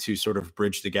way to sort of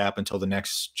bridge the gap until the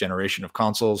next generation of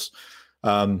consoles,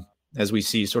 as we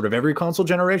see sort of every console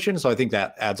generation. So I think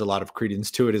that adds a lot of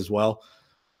credence to it as well.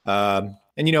 And,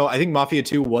 I think Mafia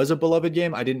 2 was a beloved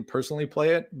game. I didn't personally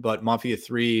play it, but Mafia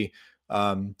 3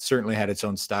 certainly had its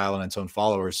own style and its own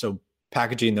followers. So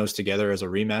packaging those together as a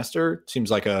remaster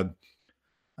seems like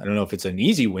I don't know if it's an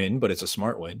easy win, but it's a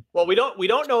smart win. Well, we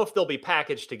don't know if they'll be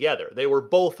packaged together. They were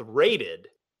both rated.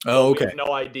 Oh, okay. We have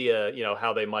no idea,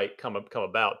 how they might come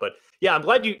about. But yeah, I'm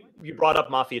glad you brought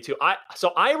up Mafia 2.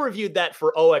 I reviewed that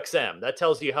for OXM. That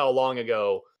tells you how long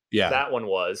ago that one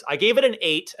was. I gave it an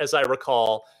 8, as I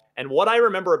recall. And what I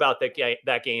remember about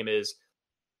that game is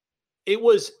it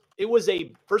was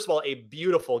first of all a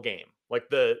beautiful game. Like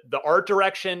the art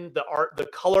direction, the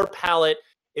color palette.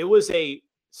 It was a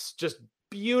just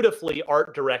beautifully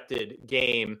art directed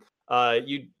game.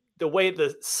 The way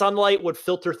the sunlight would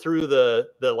filter through the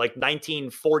like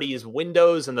 1940s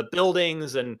windows and the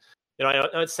buildings, and I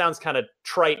know it sounds kind of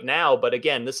trite now, but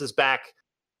again, this is back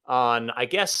on, I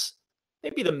guess,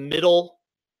 maybe the middle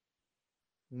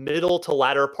to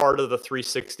latter part of the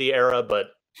 360 era, but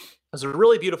it was a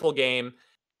really beautiful game.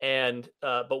 And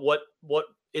but what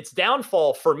its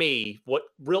downfall for me, what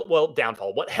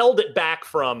held it back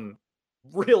from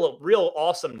real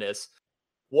awesomeness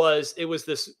was it was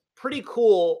this pretty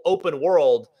cool open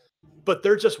world, but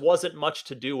there just wasn't much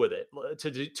to do with it,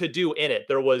 to do in it.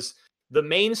 There was the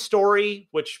main story,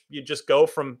 which you just go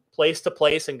from place to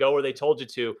place and go where they told you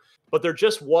to, but there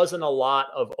just wasn't a lot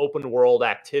of open world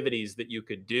activities that you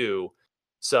could do.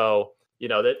 So,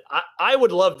 that I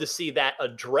would love to see that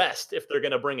addressed if they're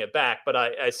going to bring it back. But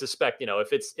I suspect,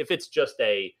 if it's just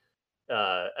a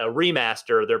a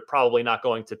remaster, they're probably not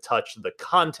going to touch the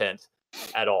content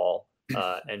at all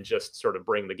and just sort of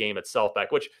bring the game itself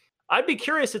back, which I'd be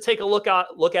curious to take a look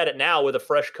at it now with a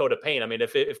fresh coat of paint. I mean,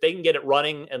 if they can get it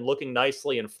running and looking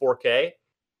nicely in 4K,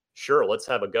 sure, let's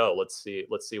have a go. Let's see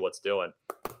what's doing.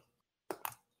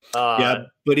 Yeah,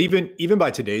 but even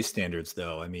by today's standards,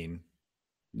 though, I mean,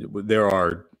 there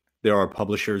are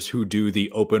publishers who do the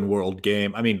open world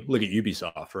game. I mean, look at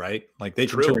Ubisoft, right? Like they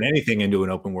can turn anything into an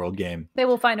open world game. They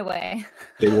will find a way.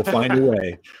 They will find a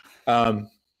way.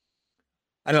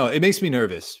 I know it makes me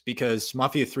nervous because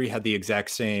Mafia 3 had the exact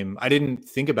same. I didn't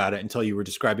think about it until you were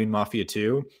describing Mafia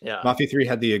 2. Yeah. Mafia 3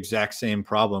 had the exact same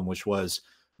problem, which was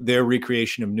their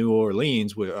recreation of New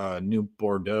Orleans with New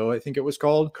Bordeaux, I think it was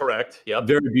called. Correct. Yep.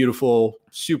 Very beautiful,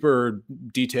 super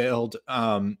detailed.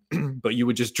 But you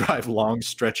would just drive long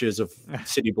stretches of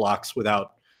city blocks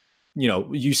without,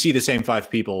 you see the same 5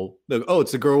 people.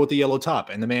 It's the girl with the yellow top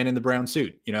and the man in the brown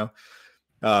suit,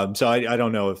 So I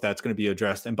don't know if that's going to be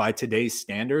addressed. And by today's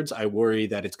standards, I worry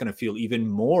that it's going to feel even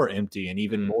more empty and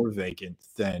even more vacant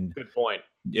than Good point.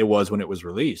 It was when it was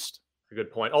released. A good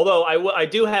point. Although I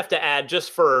do have to add,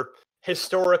 just for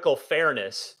historical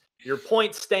fairness, your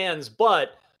point stands,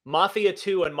 but Mafia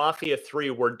 2 and Mafia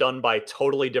 3 were done by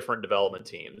totally different development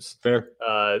teams. Fair.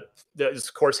 Of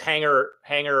course, Hangar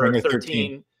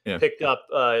 13 picked up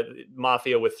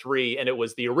Mafia with 3, and it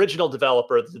was the original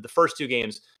developer that did the first 2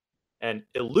 games. And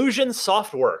Illusion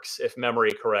Softworks, if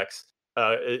memory corrects,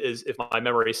 if my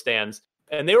memory stands,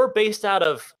 and they were based out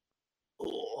of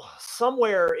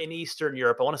somewhere in Eastern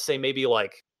Europe. I want to say maybe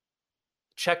like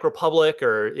Czech Republic,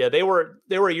 or they were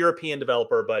a European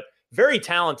developer, but very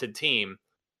talented team.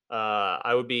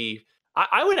 I wonder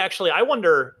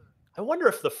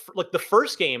if the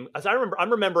first game, as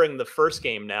I'm remembering the first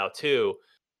game now too.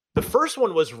 The first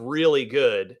one was really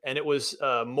good, and it was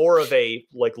more of a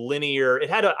like linear. It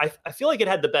had I feel like it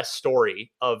had the best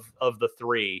story of the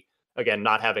 3. Again,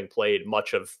 not having played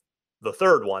much of the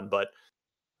third one, but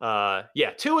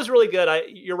 2 was really good.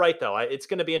 You're right though. It's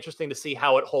going to be interesting to see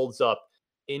how it holds up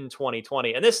in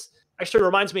 2020. And this actually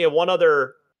reminds me of one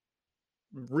other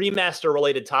remaster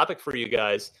related topic for you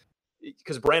guys,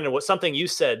 because Brandon, what something you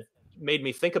said made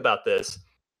me think about this.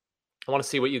 I want to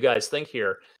see what you guys think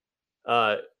here.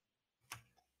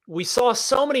 We saw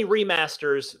so many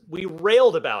remasters. We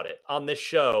railed about it on this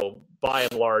show, by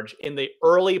and large, in the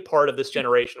early part of this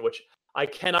generation, which I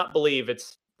cannot believe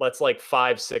that's like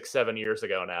 5, 6, 7 years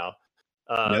ago now.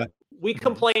 We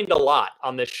complained a lot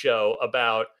on this show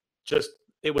about just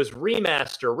it was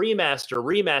remaster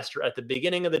at the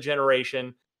beginning of the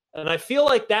generation. And I feel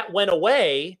like that went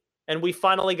away, and we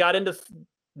finally got into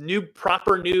new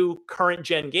current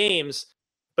gen games.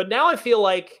 But now I feel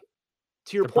like,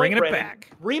 to your point, Brandon,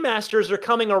 remasters are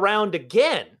coming around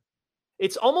again.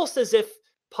 It's almost as if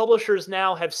publishers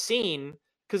now have seen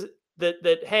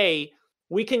that hey,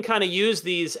 we can kind of use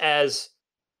these as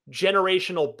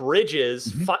generational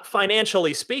bridges,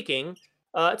 financially speaking.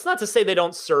 It's not to say they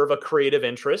don't serve a creative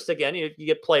interest. Again, you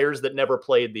get players that never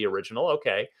played the original.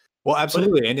 Okay. Well,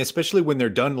 absolutely. And especially when they're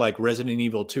done like Resident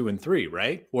Evil 2 and 3,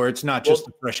 right? Where it's not just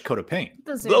a fresh coat of paint.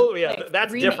 That's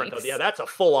different though. Yeah, that's a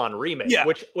full-on remake,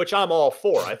 which I'm all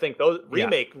for. I think those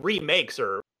remakes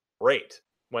are great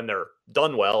when they're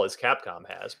done well, as Capcom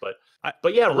has. But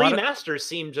remasters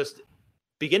seem just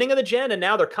beginning of the gen, and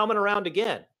now they're coming around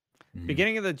again.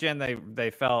 Beginning of the gen,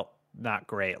 they felt not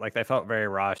great. Like they felt very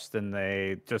rushed, and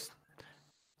they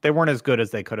weren't as good as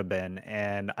they could have been.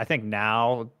 And I think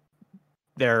now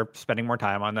they're spending more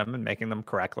time on them and making them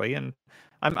correctly, and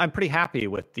I'm pretty happy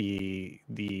with the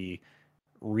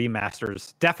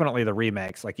remasters. Definitely the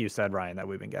remakes, like you said, Ryan, that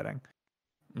we've been getting.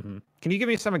 Can you give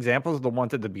me some examples of the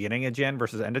ones at the beginning of gen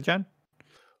versus end of gen?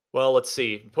 Well, let's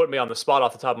see. Put me on the spot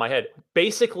off the top of my head.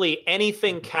 Basically,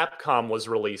 anything Capcom was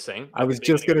releasing. I was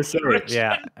just going to say it.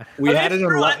 Yeah. We had an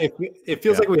unlock. It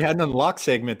feels like we had an unlock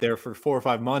segment there for 4 or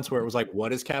 5 months where it was like,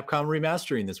 what is Capcom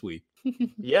remastering this week?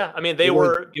 Yeah. I mean, It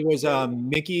was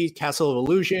Mickey, Castle of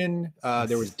Illusion.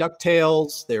 There was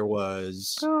DuckTales. There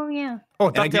was. Oh, yeah. Oh,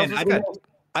 DuckTales was good.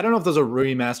 I don't know if those are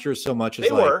remasters so much as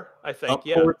they were, I think.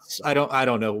 Upports. Yeah. I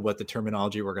don't know what the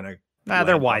terminology we're going to.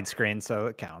 They're widescreen, so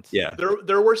it counts. Yeah.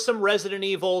 There were some Resident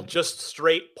Evil just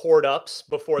straight port ups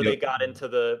before they got into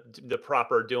the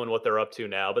proper doing what they're up to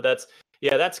now. But that's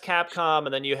Capcom,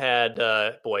 and then you had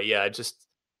there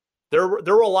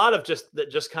were a lot of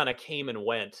that just kind of came and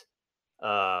went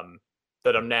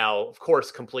that I'm now, of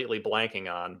course, completely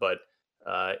blanking on. But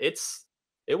it's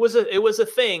it was a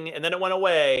thing, and then it went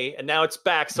away, and now it's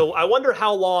back. So I wonder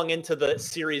how long into the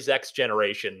Series X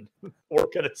generation we're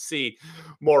going to see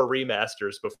more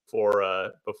remasters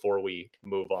before we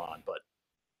move on. But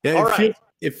yeah, all right.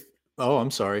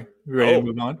 I'm sorry. You ready to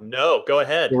move on? No, go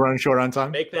ahead. We're running short on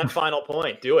time. Make that final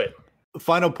point. Do it. The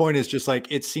final point is just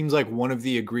like, it seems like one of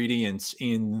the ingredients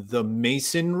in the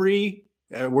masonry.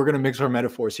 We're going to mix our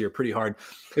metaphors here pretty hard.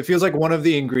 It feels like one of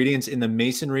the ingredients in the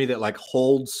masonry that like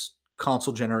holds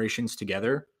console generations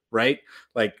together, right?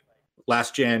 Like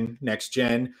last gen, next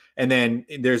gen, and then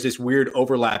there's this weird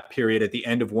overlap period at the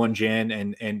end of one gen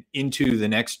and into the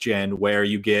next gen where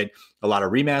you get a lot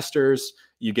of remasters,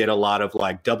 you get a lot of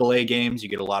like AA games, you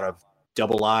get a lot of II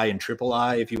and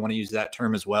III, if you want to use that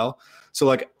term as well. So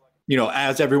like, you know,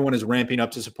 as everyone is ramping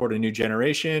up to support a new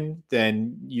generation,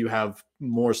 then you have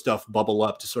more stuff bubble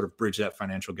up to sort of bridge that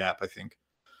financial gap, I think.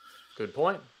 Good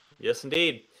point. Yes,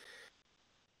 indeed.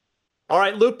 All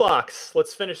right, loot box.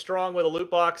 Let's finish strong with a loot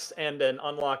box and an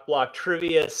unlock block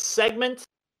trivia segment.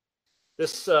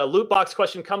 This loot box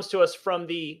question comes to us from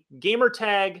the gamer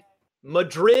tag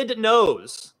Madrid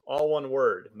Knows. All one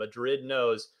word, Madrid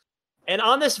Knows. And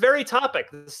on this very topic,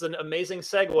 this is an amazing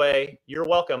segue. You're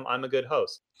welcome. I'm a good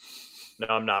host. No,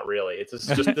 I'm not really. This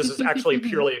is actually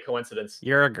purely a coincidence.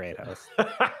 You're a great host.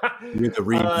 You're the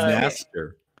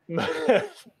remaster.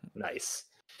 Nice.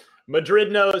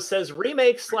 Madrid Knows says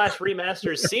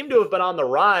remakes/remasters seem to have been on the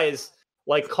rise,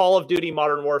 like Call of Duty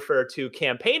Modern Warfare 2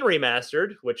 Campaign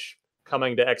Remastered, which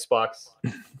coming to Xbox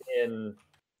in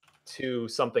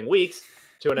 2.5 weeks.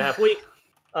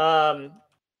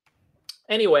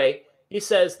 Anyway, he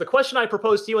says, the question I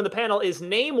propose to you in the panel is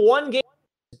name one game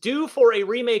due for a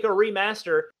remake or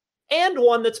remaster and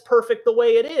one that's perfect the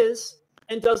way it is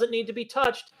and doesn't need to be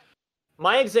touched.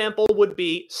 My example would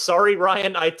be, sorry,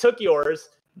 Ryan, I took yours,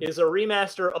 is a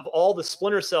remaster of all the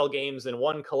Splinter Cell games in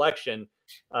one collection.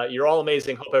 You're all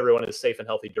amazing. Hope everyone is safe and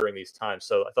healthy during these times.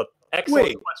 So I thought,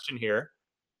 excellent question here.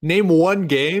 Name one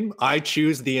game. I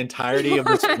choose the entirety of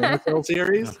the Splinter Cell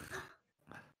series.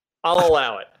 I'll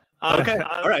allow it. Okay,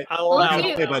 all right. I'll allow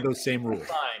it. Play by those same rules.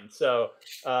 Fine. So,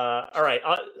 all right.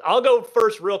 I'll go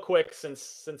first, real quick,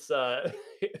 since that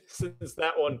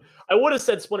one I would have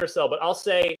said Splinter Cell, but I'll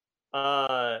say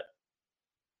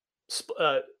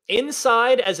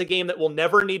Inside as a game that will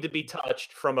never need to be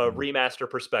touched from a remaster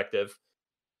perspective.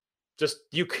 Just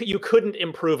you couldn't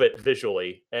improve it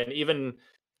visually, and even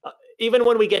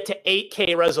when we get to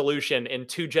 8K resolution in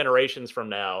 2 generations from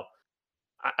now,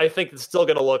 I think it's still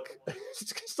gonna look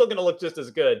just as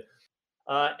good.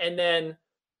 And then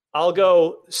I'll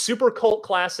go super cult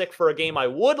classic for a game I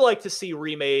would like to see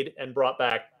remade and brought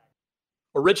back.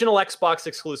 Original Xbox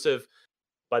exclusive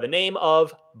by the name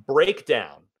of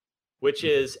Breakdown, which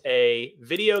is a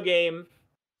video game,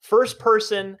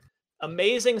 first-person,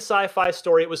 amazing sci-fi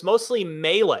story. It was mostly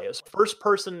melee. It was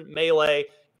first-person melee.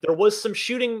 There was some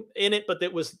shooting in it, but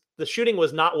the shooting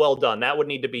was not well done. That would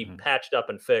need to be patched up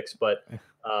and fixed. But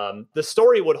the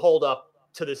story would hold up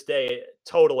to this day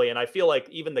totally, and I feel like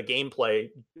even the gameplay,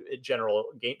 general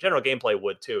gameplay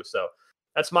would too. So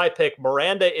that's my pick.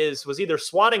 Miranda was either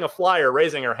swatting a fly or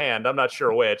raising her hand. I'm not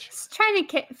sure which. Just trying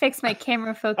to fix my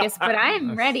camera focus, but I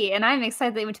am ready, and I'm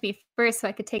excited that it went to be first, so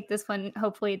I could take this one.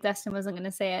 Hopefully, Dustin wasn't going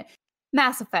to say it.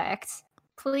 Mass Effect,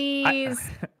 please.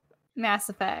 Mass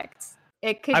Effect.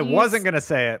 I wasn't going to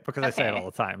say it because I say it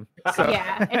all the time. So.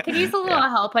 Yeah, it could use a little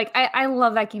help. Like I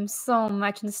love that game so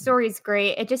much, and the story's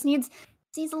great. It just needs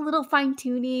a little fine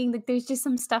tuning. Like there's just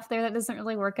some stuff there that doesn't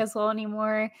really work as well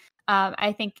anymore.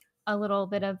 I think a little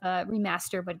bit of a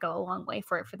remaster would go a long way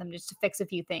for them just to fix a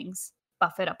few things,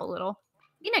 buff it up a little.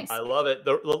 Be nice. I love it.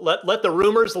 Let the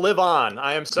rumors live on.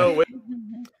 I am so with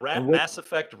Mass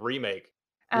Effect remake.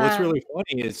 What's really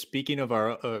funny is, speaking of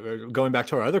our going back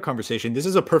to our other conversation, this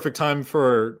is a perfect time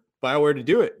for BioWare to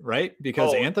do it, right?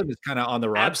 Because Anthem is kind of on the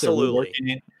rocks.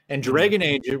 Absolutely. And Dragon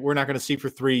Age, we're not going to see for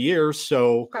 3 years,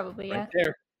 so probably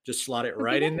there, just slot it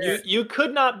right in there. You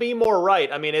could not be more right.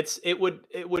 I mean, it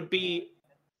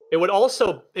would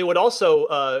also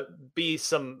be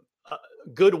some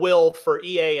goodwill for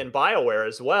EA and BioWare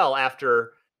as well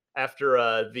after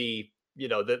they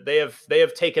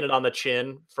have taken it on the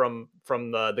chin from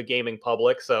the gaming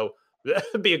public, so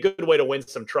that'd be a good way to win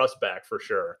some trust back for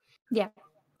sure. Yeah,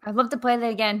 I'd love to play that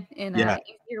again in an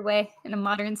easier way, in a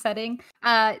modern setting.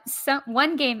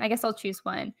 One game, I guess I'll choose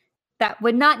one that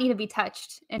would not need to be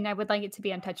touched, and I would like it to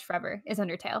be untouched forever, is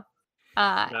Undertale.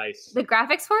 Nice. The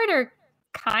graphics for it are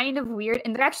kind of weird,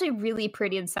 and they're actually really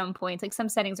pretty in some points. Like some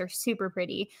settings are super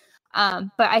pretty.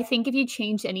 But I think if you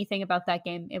change anything about that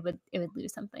game, it would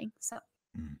lose something. So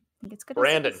I think it's good.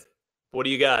 Brandon, what do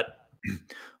you got?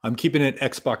 I'm keeping it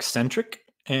Xbox centric,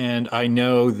 and I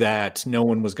know that no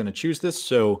one was going to choose this,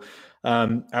 so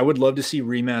I would love to see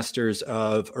remasters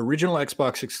of original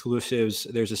Xbox exclusives.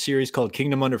 There's a series called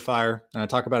Kingdom Under Fire, and I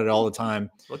talk about it all the time.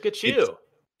 Look at you.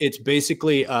 It's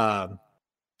basically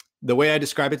the way I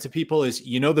describe it to people is,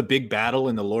 the big battle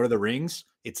in the Lord of the Rings.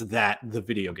 It's the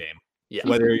video game. Yeah.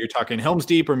 Whether you're talking Helm's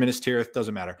Deep or Minas Tirith,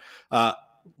 doesn't matter.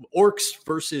 Orcs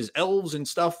versus elves and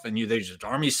stuff, and they just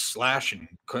armies slash, and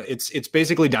it's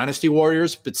basically Dynasty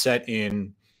Warriors, but set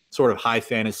in sort of high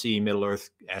fantasy, Middle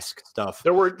Earth-esque stuff.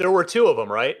 There were two of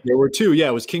them, right? There were two. Yeah,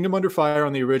 it was Kingdom Under Fire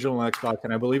on the original Xbox,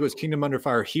 and I believe it was Kingdom Under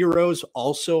Fire Heroes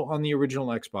also on the original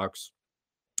Xbox.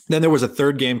 Then there was a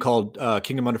third game called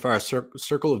Kingdom Under Fire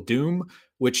Circle of Doom,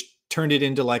 which turned it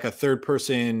into like a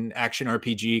third-person action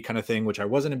RPG kind of thing, which I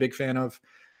wasn't a big fan of.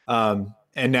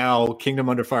 And now Kingdom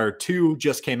Under Fire 2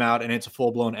 just came out, and it's a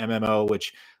full-blown MMO,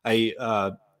 which I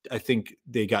think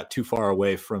they got too far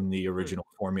away from the original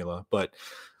formula. But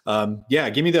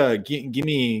give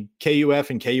me KUF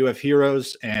and KUF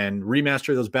Heroes and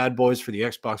remaster those bad boys for the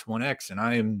Xbox One X, and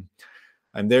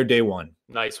I'm there day one.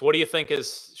 Nice. What do you think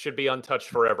should be untouched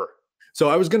forever? So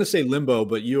I was going to say Limbo,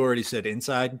 but you already said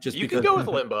Inside. You can go with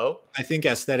Limbo. I think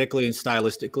aesthetically and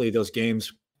stylistically, those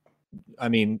games, I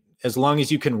mean, as long as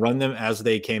you can run them as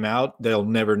they came out, they'll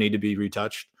never need to be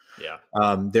retouched. Yeah.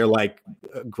 They're like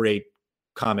great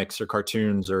comics or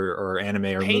cartoons or anime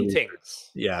or paintings.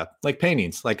 Movies. Yeah, like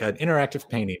paintings, like an interactive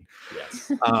painting. Yes.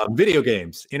 Video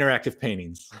games, interactive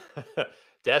paintings.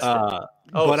 Destiny.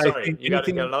 But sorry. I think You got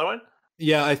another one?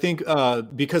 Yeah, I think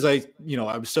because I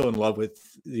was so in love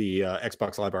with the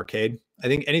Xbox Live Arcade. I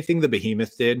think anything the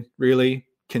Behemoth did really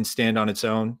can stand on its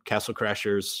own. Castle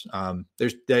Crashers,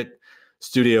 there's that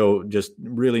studio just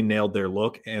really nailed their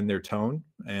look and their tone,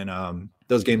 and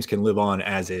those games can live on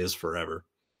as is forever.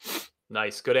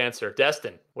 Nice, good answer.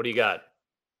 Destin, what do you got?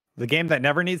 The game that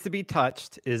never needs to be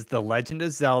touched is The Legend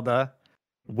of Zelda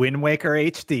Wind Waker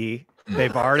HD.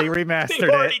 They've already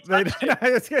remastered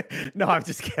it. No, I'm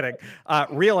just kidding.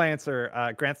 Real answer,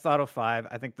 Grand Theft Auto 5.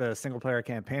 I think the single player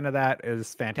campaign of that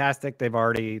is fantastic. They've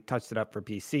already touched it up for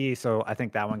PC, so I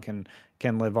think that one can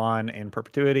live on in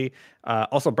perpetuity.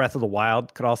 Also, Breath of the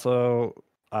Wild could also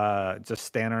just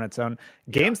stand on its own.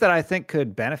 Games that I think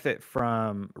could benefit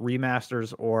from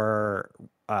remasters or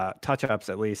touch-ups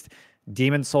at least.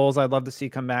 Demon Souls, I'd love to see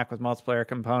come back with multiplayer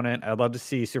component. I'd love to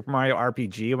see Super Mario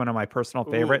RPG, one of my personal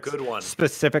favorites. Good one.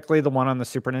 Specifically the one on the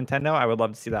Super Nintendo. I would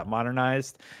love to see that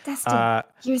modernized. Dustin,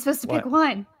 you're supposed to pick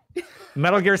one.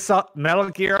 Metal Gear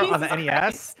on the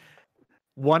NES.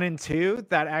 1 and 2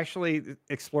 that actually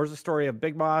explores the story of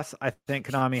Big Boss. I think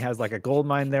Konami has like a gold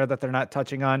mine there that they're not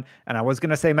touching on. And I was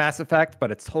going to say Mass Effect,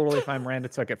 but it's totally fine. Miranda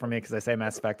took it from me because I say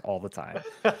Mass Effect all the time.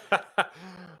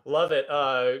 Love it.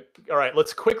 All right,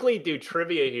 let's quickly do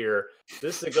trivia here.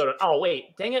 This is oh,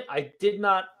 wait, dang it. I did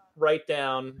not write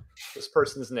down this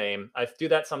person's name. I do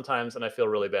that sometimes, and I feel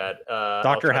really bad.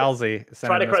 Dr. Halsey.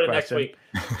 Try to credit next week.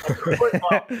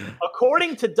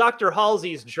 According to Dr.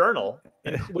 Halsey's journal,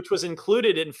 which was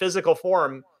included in physical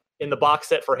form in the box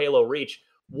set for Halo Reach,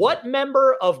 what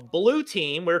member of Blue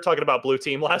Team, we were talking about Blue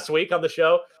Team last week on the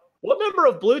show, what member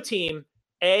of Blue Team,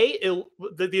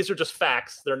 these are just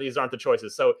facts, these aren't the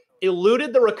choices, so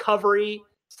eluded the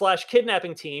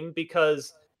recovery/kidnapping team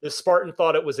because the Spartan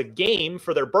thought it was a game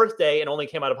for their birthday and only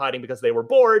came out of hiding because they were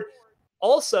bored.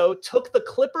 Also took the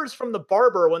clippers from the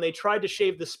barber when they tried to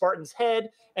shave the Spartan's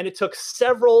head, and it took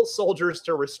several soldiers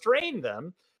to restrain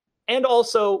them, and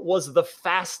also was the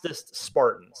fastest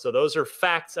Spartan. So those are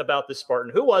facts about the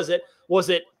Spartan. Who was it? Was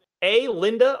it A,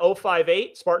 Linda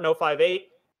 058, Spartan 058,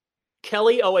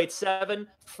 Kelly 087,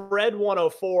 Fred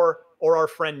 104, or our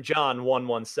friend John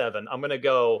 117? I'm going to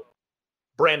go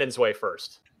Brandon's way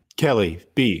first. Kelly,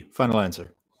 B, final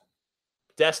answer.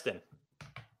 Destin.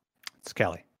 It's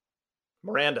Kelly.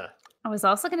 Miranda. I was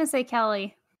also going to say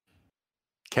Kelly.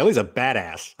 Kelly's a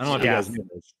badass. I don't know if you guys knew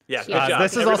this. Yeah, good job.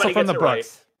 This is Everybody also from the books.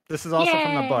 Right. This is also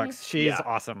from the Yay. books. She's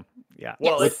awesome. Yeah.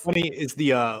 Well, What's funny is the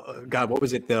God, what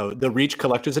was it? The Reach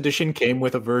Collector's Edition came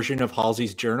with a version of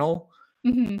Halsey's journal.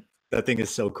 Mm-hmm. That thing is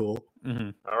so cool. Mm-hmm.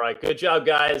 All right, good job,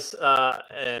 guys.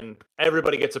 And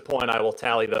everybody gets a point. I will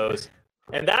tally those.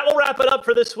 And that will wrap it up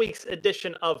for this week's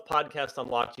edition of Podcast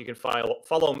Unlocked. You can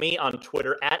follow me on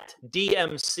Twitter at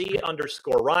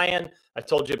DMC_Ryan. I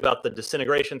told you about the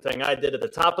disintegration thing I did at the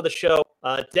top of the show.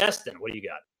 Destin, what do you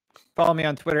got? Follow me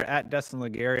on Twitter at Destin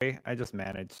Legary. I just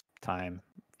manage time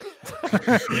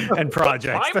and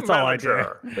projects. That's all I do.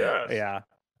 Yes. Yeah.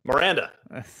 Miranda.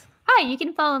 Hi, you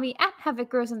can follow me at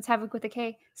Havoc Rosens, Havoc with a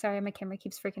K. Sorry, my camera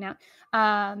keeps freaking out.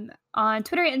 On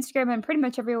Twitter, Instagram, and pretty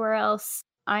much everywhere else.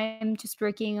 I'm just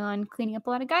working on cleaning up a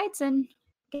lot of guides and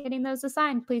getting those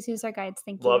assigned. Please use our guides.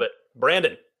 Thank you. Love it.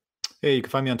 Brandon. Hey, you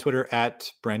can find me on Twitter at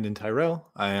Brandon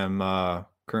Tyrell. I am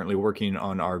currently working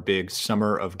on our big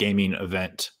Summer of Gaming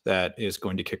event that is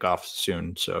going to kick off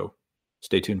soon. So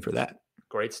stay tuned for that.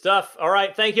 Great stuff. All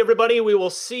right. Thank you, everybody. We will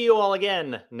see you all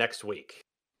again next week.